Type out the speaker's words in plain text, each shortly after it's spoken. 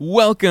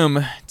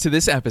Welcome to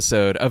this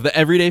episode of the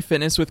Everyday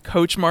Fitness with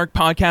Coach Mark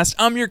podcast.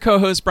 I'm your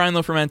co-host, Brian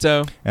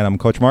Lofrumento. And I'm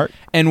Coach Mark.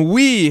 And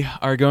we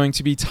are going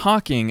to be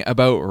talking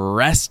about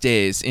rest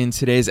days in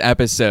today's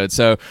episode.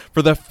 So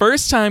for the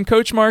first time,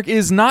 Coach Mark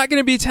is not going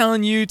to be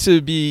telling you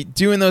to be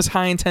doing those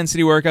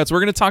high-intensity workouts. We're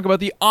going to talk about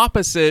the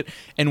opposite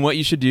and what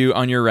you should do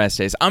on your rest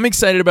days. I'm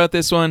excited about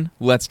this one.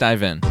 Let's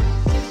dive in.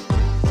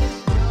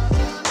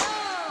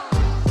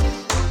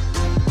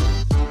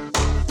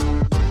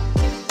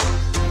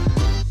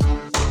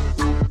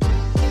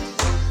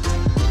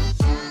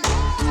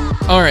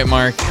 All right,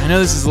 Mark, I know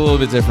this is a little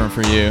bit different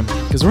for you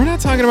because we're not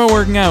talking about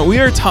working out. We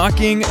are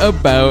talking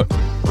about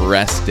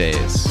rest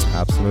days.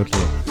 Absolutely.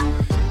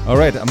 All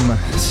right, I'm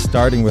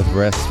starting with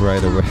rest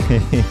right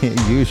away.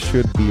 You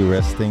should be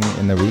resting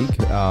in a week,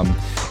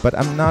 but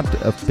I'm not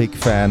a big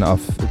fan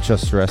of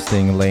just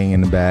resting, laying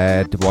in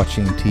bed,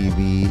 watching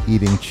TV,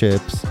 eating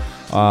chips.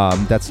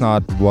 That's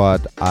not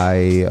what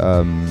I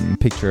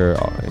picture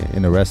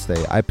in a rest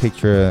day. I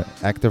picture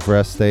active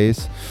rest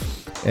days,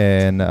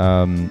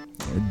 and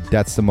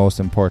that's the most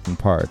important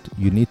part.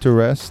 You need to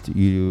rest.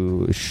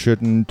 You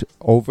shouldn't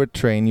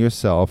overtrain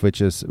yourself,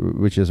 which is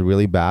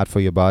really bad for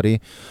your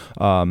body.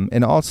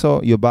 And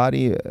also your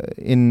body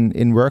in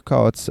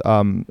workouts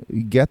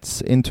gets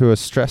into a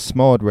stress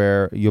mode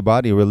where your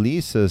body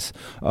releases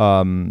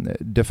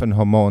different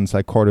hormones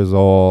like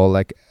cortisol,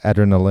 like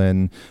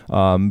adrenaline,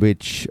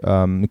 which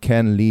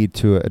can lead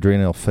to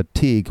adrenal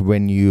fatigue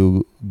when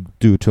you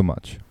do too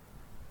much.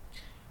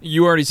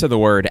 You already said the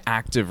word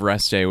active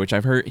rest day, which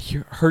I've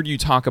heard you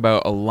talk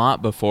about a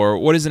lot before.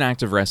 What is an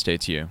active rest day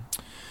to you?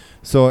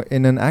 So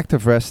in an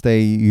active rest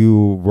day,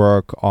 you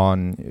work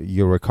on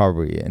your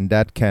recovery, and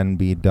that can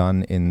be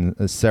done in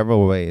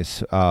several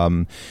ways.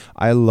 I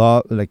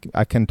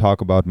can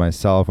talk about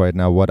myself right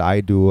now, what I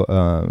do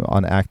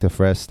on active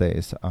rest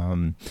days.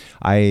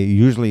 I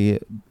usually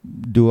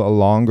do a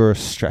longer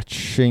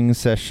stretching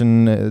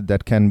session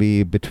that can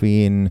be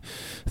between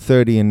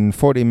 30 and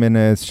 40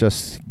 minutes,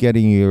 just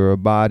getting your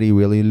body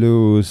really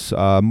loose,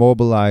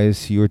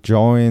 mobilize your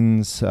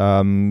joints,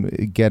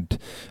 get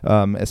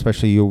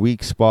especially your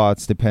weak spots,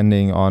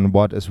 depending on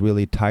what is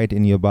really tight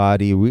in your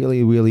body,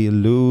 really, really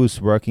loose,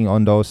 working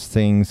on those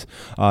things,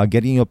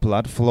 getting your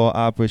blood flow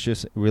up, which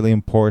is really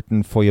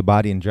important for your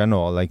body in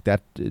general. Like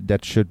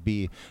that should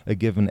be a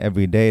given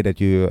every day,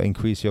 that you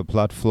increase your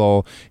blood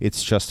flow.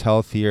 It's just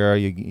healthier.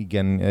 You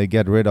can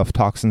get rid of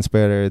toxins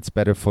better. It's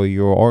better for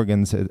your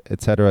organs,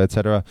 etc.,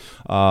 etc.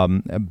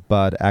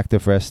 But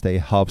active rest day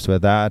helps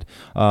with that.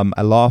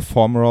 I love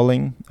foam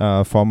rolling.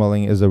 Foam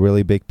rolling is a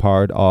really big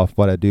part of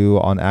what I do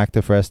on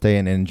active rest day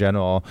and in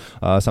general.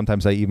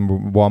 Sometimes I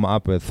even warm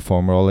up with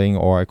foam rolling,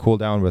 or I cool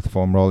down with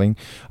foam rolling.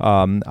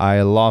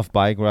 I love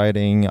bike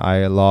riding.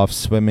 I love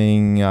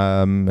swimming,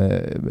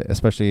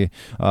 especially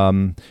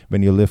when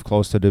you live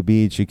close to the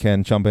beach. You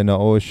can jump in the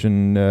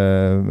ocean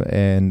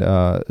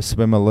and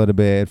swim a little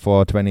bit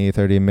for 20,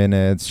 30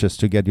 minutes just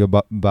to get your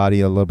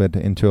body a little bit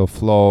into a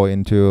flow,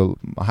 into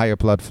higher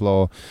blood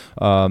flow.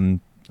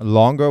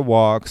 Longer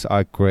walks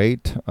are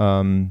great.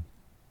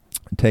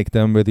 Take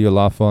them with your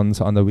loved ones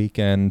on the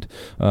weekend,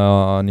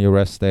 on your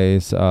rest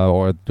days,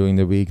 or during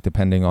the week,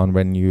 depending on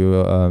when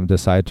you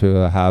decide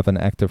to have an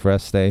active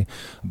rest day.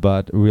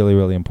 But really,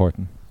 really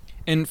important.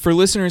 And for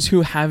listeners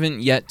who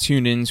haven't yet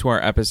tuned into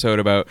our episode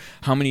about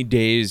how many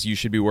days you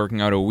should be working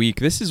out a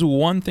week, this is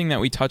one thing that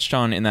we touched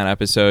on in that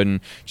episode. And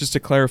just to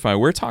clarify,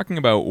 we're talking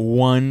about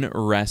one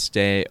rest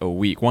day a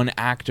week, one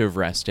active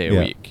rest day a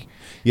week.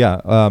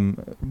 Yeah,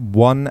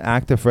 one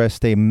active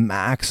rest day,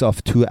 max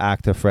of 2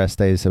 active rest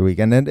days a week.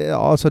 And then it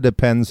also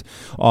depends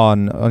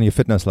on your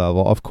fitness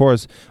level. Of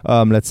course,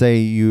 let's say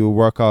you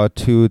work out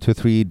 2 to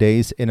 3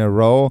 days in a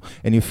row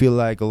and you feel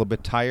like a little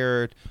bit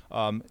tired.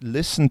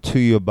 Listen to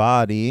your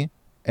body,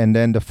 and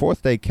then the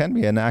 4th day can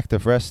be an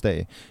active rest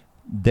day.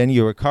 Then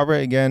you recover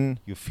again,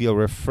 you feel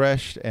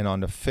refreshed, and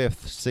on the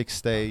 5th,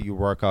 6th day, you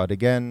work out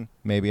again.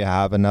 Maybe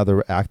have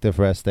another active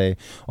rest day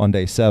on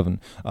day 7.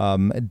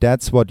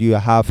 That's what you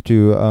have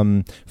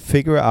to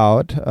figure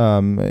out.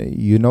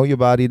 You know your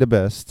body the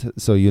best,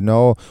 so you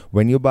know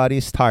when your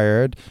body's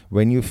tired,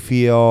 when you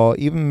feel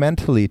even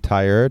mentally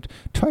tired,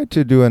 try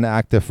to do an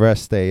active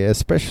rest day,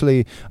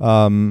 especially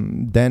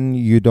then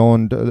you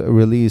don't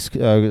release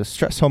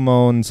stress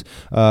hormones.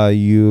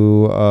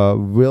 You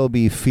will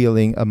be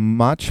feeling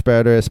much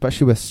better,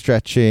 especially with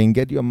stretching.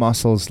 Get your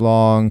muscles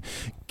long.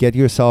 Get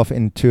yourself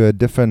into a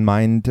different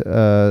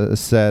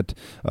mindset.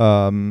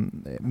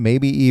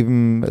 Maybe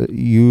even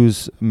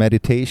use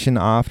meditation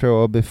after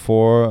or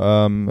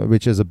before,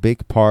 which is a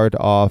big part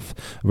of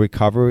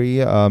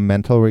recovery,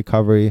 mental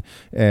recovery.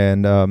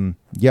 And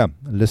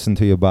listen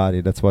to your body.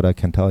 That's what I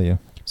can tell you.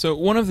 So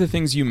one of the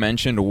things you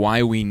mentioned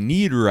why we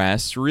need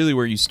rest, really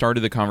where you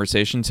started the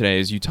conversation today,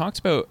 is you talked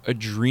about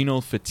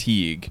adrenal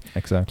fatigue.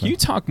 Exactly. Can you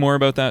talk more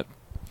about that?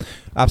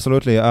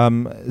 Absolutely.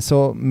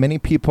 So many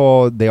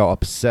people, they are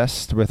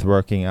obsessed with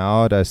working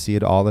out. I see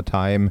it all the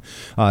time.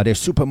 They're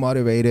super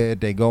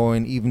motivated. They go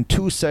in even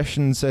 2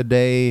 sessions a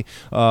day,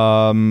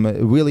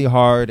 really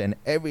hard and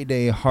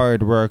everyday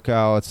hard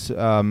workouts.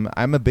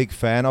 I'm a big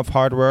fan of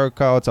hard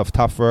workouts, of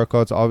tough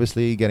workouts,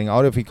 obviously getting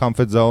out of your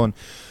comfort zone.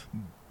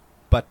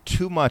 But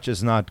too much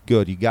is not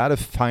good. You got to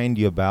find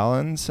your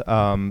balance.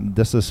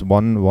 This is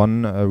one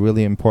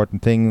really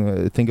important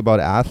thing. Think about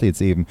athletes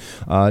even.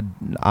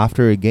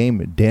 After a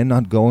game, they're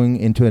not going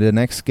into the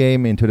next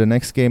game,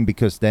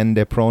 because then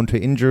they're prone to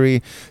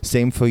injury.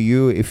 Same for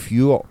you. If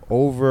you are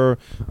over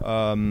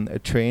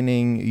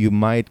training, you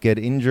might get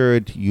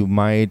injured. You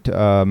might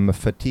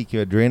fatigue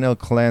your adrenal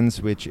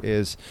glands, which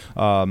is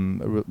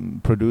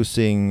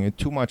producing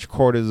too much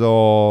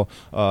cortisol,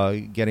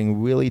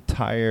 getting really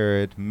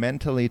tired,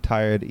 mentally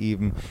tired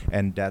even,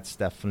 and that's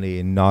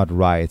definitely not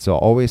right. So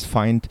always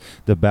find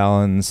the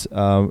balance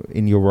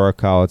in your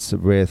workouts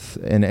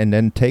and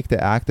then take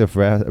the active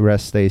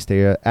rest days.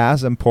 They are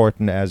as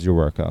important as your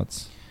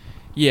workouts.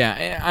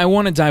 Yeah, I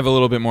want to dive a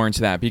little bit more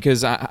into that,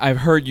 because I've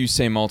heard you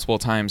say multiple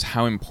times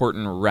how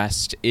important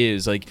rest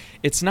is. Like,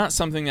 it's not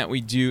something that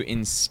we do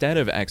instead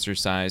of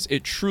exercise.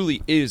 It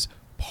truly is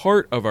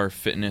part of our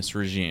fitness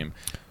regime.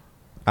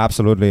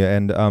 Absolutely.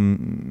 And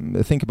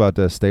think about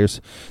this.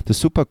 There's the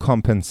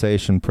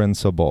supercompensation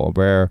principle,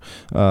 where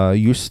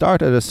you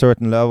start at a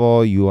certain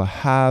level, you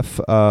have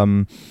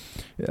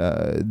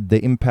the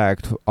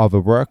impact of a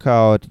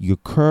workout, your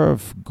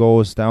curve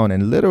goes down,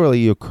 and literally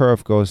your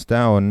curve goes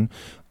down.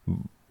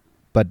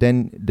 But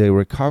then the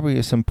recovery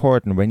is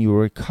important. When you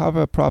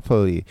recover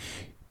properly,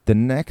 the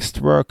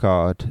next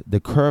workout, the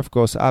curve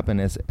goes up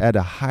and it's at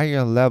a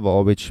higher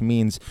level, which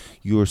means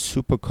you're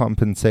super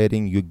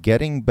compensating, you're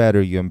getting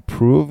better, you're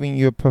improving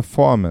your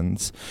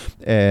performance.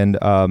 And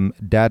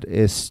that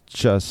is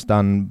just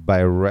done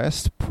by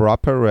rest,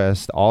 proper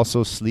rest.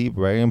 Also sleep,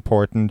 very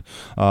important.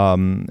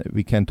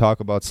 We can talk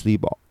about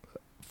sleep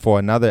for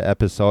another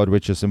episode,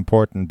 which is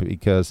important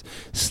because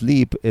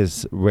sleep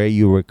is where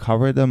you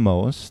recover the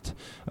most.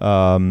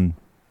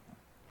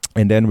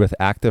 And then with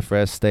active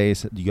rest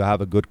days, you have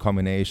a good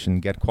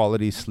combination. Get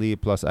quality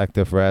sleep plus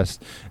active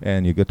rest,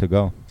 and you're good to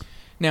go.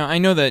 Now, I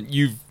know that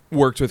you've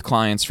worked with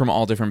clients from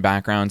all different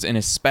backgrounds, and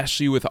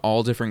especially with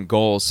all different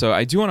goals. So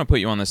I do want to put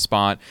you on the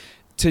spot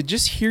to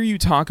just hear you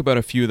talk about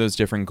a few of those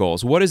different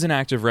goals. What does an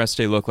active rest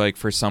day look like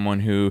for someone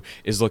who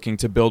is looking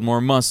to build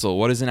more muscle?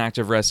 What does an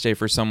active rest day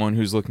for someone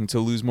who's looking to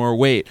lose more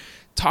weight?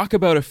 Talk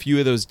about a few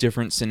of those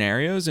different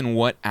scenarios and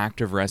what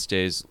active rest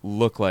days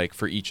look like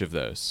for each of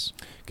those.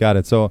 Got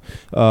it. So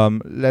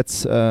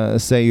let's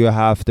say you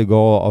have the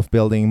goal of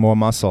building more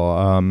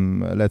muscle.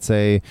 Let's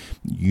say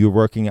you're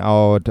working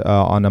out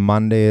on a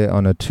Monday,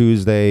 on a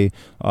Tuesday,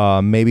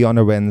 maybe on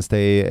a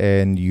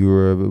Wednesday, and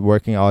you're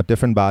working out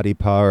different body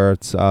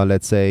parts.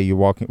 Let's say you're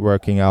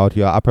working out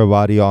your upper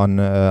body on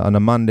a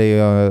Monday,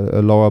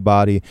 a lower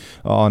body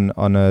on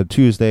a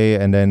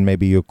Tuesday, and then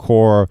maybe your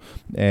core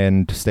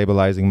and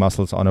stabilizing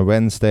muscles on a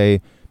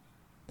Wednesday.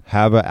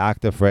 Have an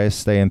active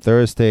rest day on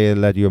Thursday.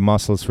 Let your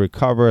muscles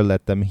recover.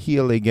 Let them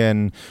heal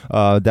again.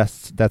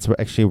 That's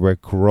actually where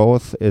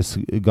growth is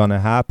gonna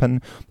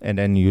happen. And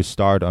then you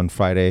start on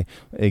Friday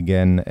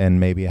again, and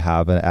maybe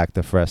have an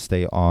active rest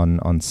day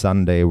on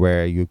Sunday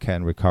where you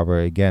can recover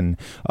again.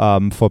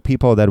 For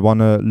people that want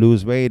to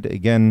lose weight,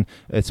 again,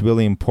 it's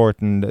really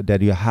important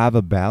that you have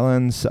a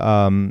balance,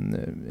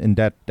 and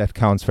that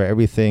counts for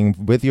everything.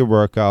 With your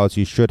workouts,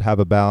 you should have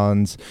a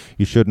balance.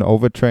 You shouldn't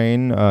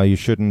overtrain. You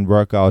shouldn't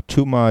work out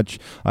too much.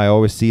 I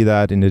always see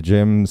that in the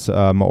gyms,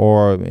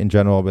 or in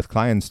general with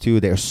clients too.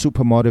 They're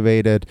super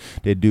motivated.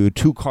 They do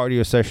 2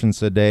 cardio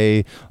sessions a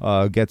day,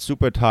 get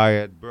super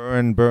tired,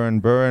 burn.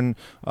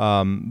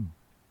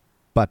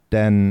 But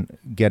then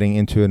getting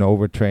into an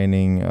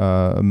overtraining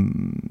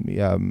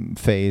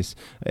phase,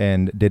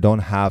 and they don't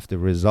have the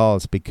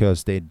results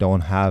because they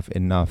don't have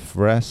enough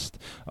rest.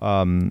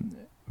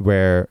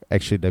 Where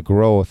actually the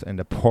growth and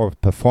the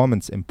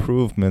performance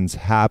improvements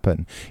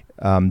happen.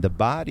 The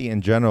body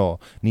in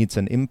general needs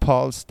an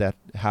impulse that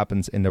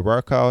happens in the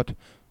workout.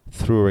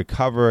 Through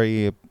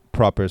recovery,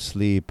 proper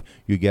sleep,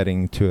 you're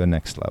getting to the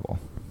next level.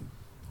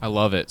 I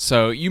love it.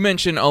 So you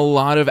mentioned a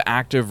lot of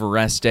active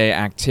rest day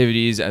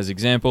activities as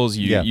examples.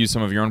 You use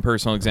some of your own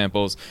personal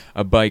examples,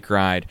 a bike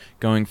ride,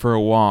 going for a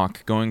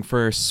walk, going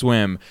for a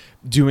swim,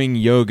 doing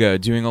yoga,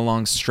 doing a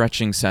long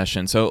stretching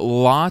session. So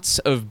lots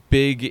of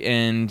big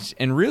and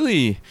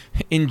really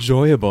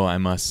enjoyable, I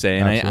must say.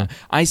 And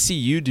I see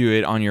you do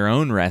it on your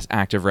own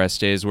active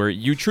rest days where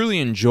you truly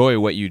enjoy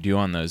what you do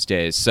on those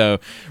days. So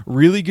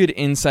really good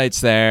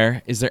insights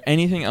there. Is there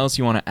anything else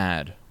you want to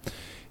add?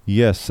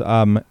 Yes.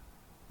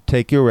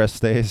 Take your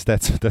rest days.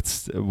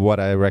 That's what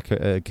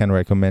I can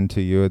recommend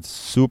to you. It's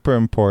super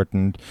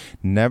important.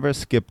 Never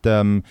skip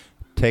them.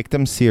 Take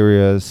them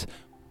serious,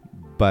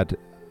 but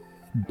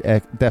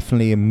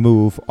definitely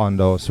move on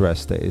those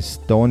rest days.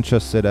 Don't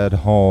just sit at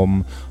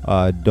home.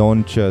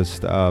 Don't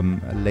just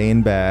lay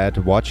in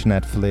bed, watch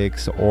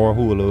Netflix or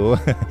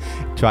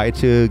Hulu. Try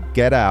to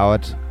get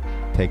out,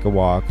 take a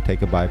walk,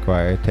 take a bike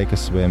ride, take a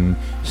swim,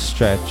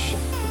 stretch,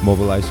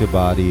 mobilize your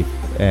body,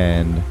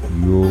 and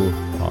you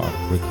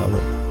are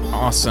recovered.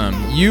 Awesome.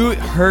 You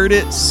heard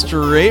it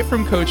straight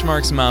from Coach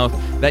Mark's mouth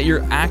that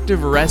your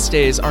active rest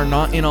days are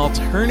not an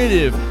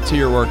alternative to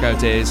your workout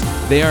days.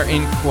 They are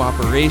in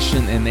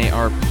cooperation and they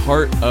are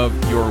part of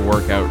your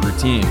workout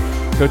routine.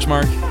 Coach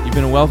Mark, you've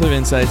been a wealth of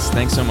insights.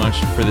 Thanks so much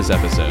for this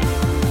episode.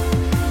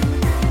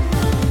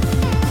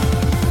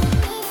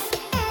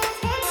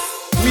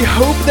 We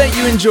hope that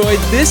you enjoyed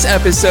this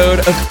episode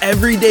of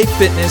Everyday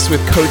Fitness with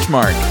Coach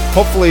Mark.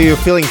 Hopefully you're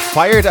feeling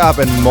fired up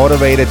and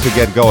motivated to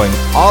get going.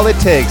 All it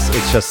takes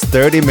is just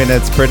 30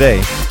 minutes per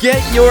day.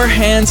 Get your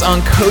hands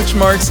on Coach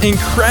Mark's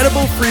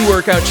incredible free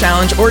workout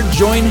challenge or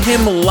join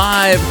him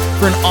live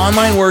for an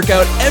online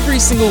workout every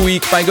single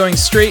week by going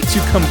straight to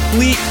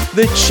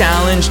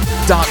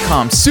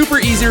CompleteTheChallenge.com. Super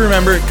easy to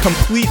remember,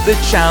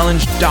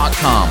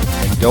 CompleteTheChallenge.com.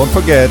 And don't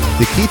forget,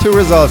 the key to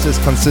results is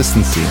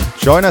consistency.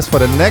 Join us for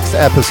the next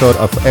episode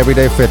of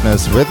Everyday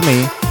Fitness with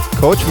me,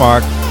 Coach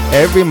Mark,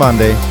 every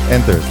Monday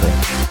and Thursday.